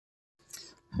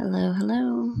Hello,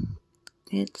 hello.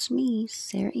 It's me,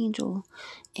 Sarah Angel,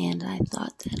 and I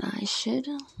thought that I should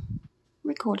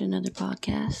record another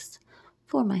podcast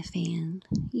for my fans.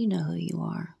 You know who you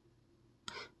are.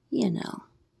 You know.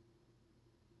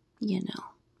 You know.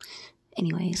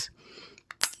 Anyways,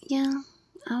 yeah,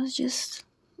 I was just,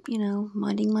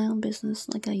 minding my own business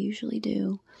like I usually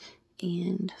do,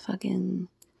 and I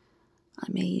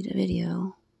made a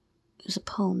video. It was a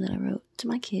poem that I wrote to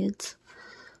my kids,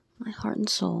 my heart and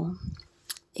soul,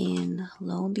 and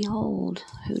lo and behold,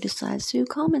 who decides to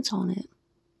comment on it?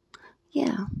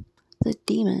 Yeah, the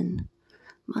demon,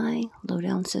 my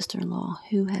low-down sister-in-law,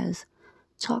 who has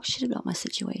talked shit about my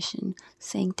situation,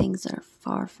 saying things that are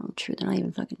far from true. They're not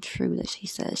even fucking true that she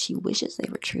says. She wishes they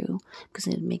were true because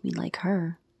it would make me like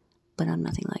her, but I'm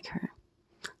nothing like her.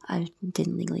 I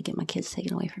didn't legally get my kids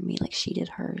taken away from me like she did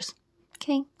hers.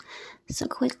 Okay? So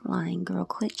quit lying, girl.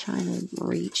 Quit trying to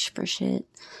reach for shit.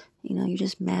 You're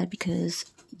just mad because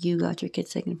you got your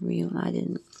kids taken from you and I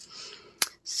didn't.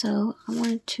 So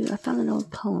I found an old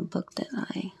poem book that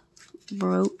I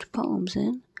wrote poems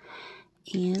in,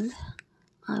 and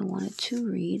I wanted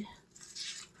to read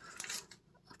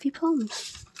a few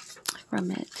poems from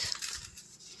it.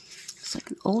 It's like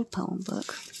an old poem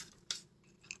book.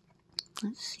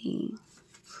 Let's see.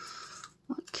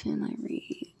 What can I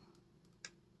read?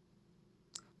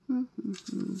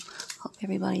 Hope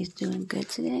everybody's doing good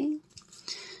today.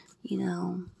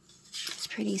 It's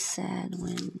pretty sad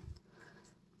when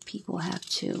people have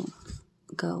to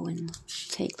go and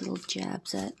take little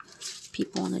jabs at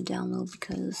people on the download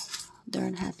because they're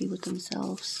unhappy with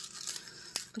themselves.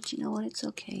 But you know what? It's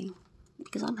okay.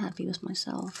 Because I'm happy with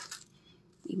myself.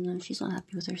 Even though she's not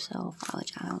happy with herself, I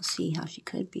don't see how she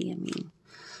could be.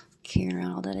 Carrying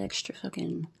around all that extra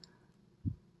fucking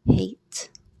hate.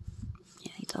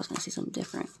 Yeah, he thought I was gonna say something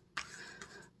different.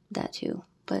 That too.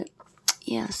 But,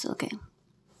 yes, okay.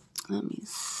 Let me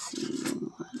see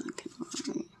what I can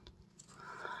write.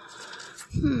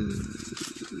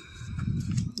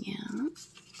 Yeah.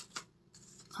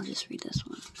 I'll just read this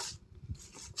one.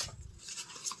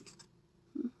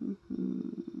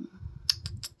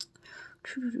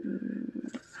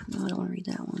 No, I don't want to read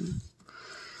that one.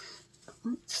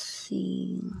 Let's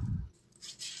see.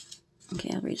 Okay,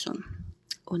 I'll read this one.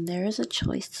 When there is a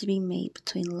choice to be made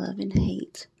between love and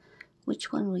hate,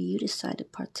 which one will you decide to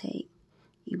partake?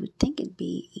 You would think it'd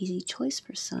be an easy choice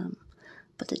for some,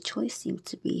 but the choice seems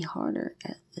to be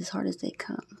as hard as they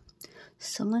come.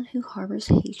 Someone who harbors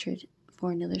hatred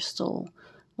for another soul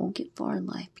won't get far in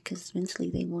life because mentally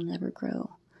they will never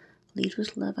grow. Lead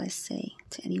with love, I say,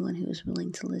 to anyone who is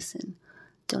willing to listen.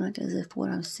 Don't act as if what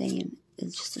I'm saying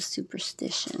is just a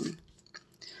superstition.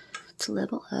 To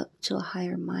level up to a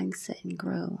higher mindset and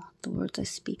grow, the words I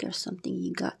speak are something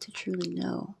you got to truly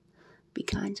know. Be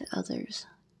kind to others.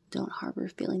 Don't harbor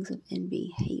feelings of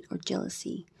envy, hate, or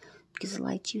jealousy, because the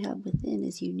light you have within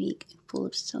is unique and full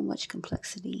of so much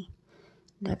complexity.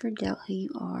 Never doubt who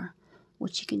you are,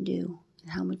 what you can do,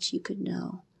 and how much you could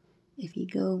know. If you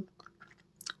go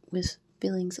with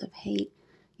feelings of hate,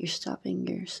 you're stopping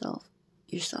yourself.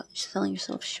 You're selling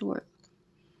yourself short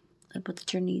about the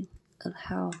journey of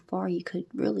how far you could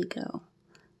really go.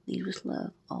 Lead with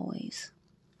love, always.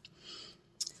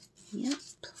 Yep,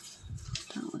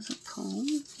 that was a poem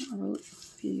I wrote a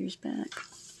few years back.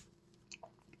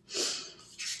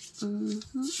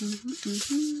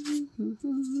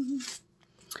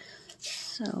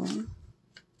 So,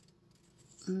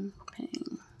 okay.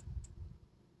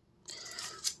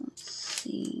 Let's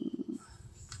see.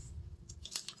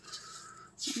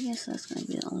 I guess that's going to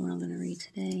be the only one I'm going to read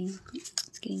today.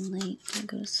 It's getting late. I'm going to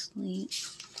go to sleep.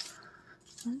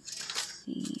 Let's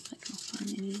see if I can find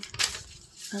any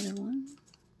other one.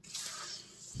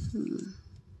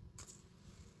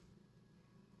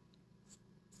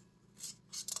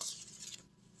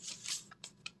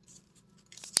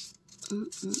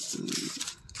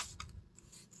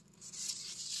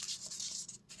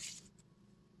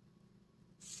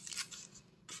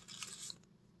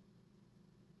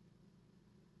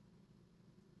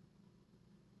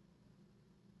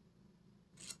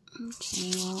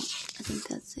 Okay, well, I think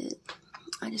that's it.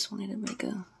 I just wanted to make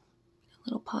a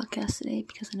little podcast today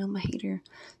because I know my hater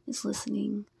is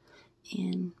listening,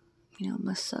 and it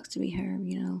must suck to be her,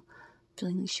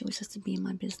 feeling like she always has to be in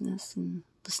my business and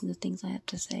listen to things I have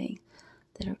to say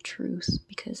that are truth,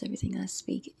 because everything I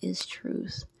speak is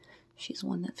truth. She's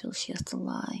one that feels she has to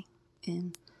lie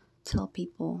and tell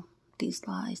people these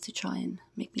lies to try and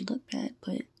make me look bad,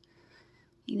 but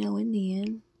in the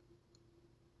end,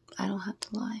 I don't have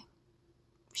to lie.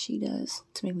 She does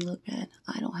to make me look bad.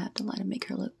 I don't have to lie to make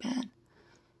her look bad.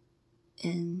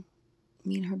 And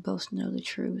me and her both know the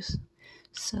truth.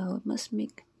 So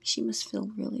she must feel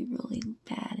really, really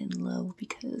bad and low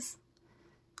because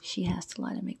she has to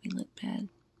lie to make me look bad.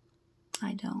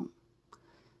 I don't.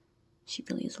 She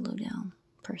really is a low down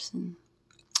person.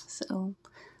 So,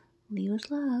 lead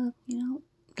with love,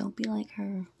 don't be like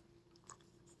her.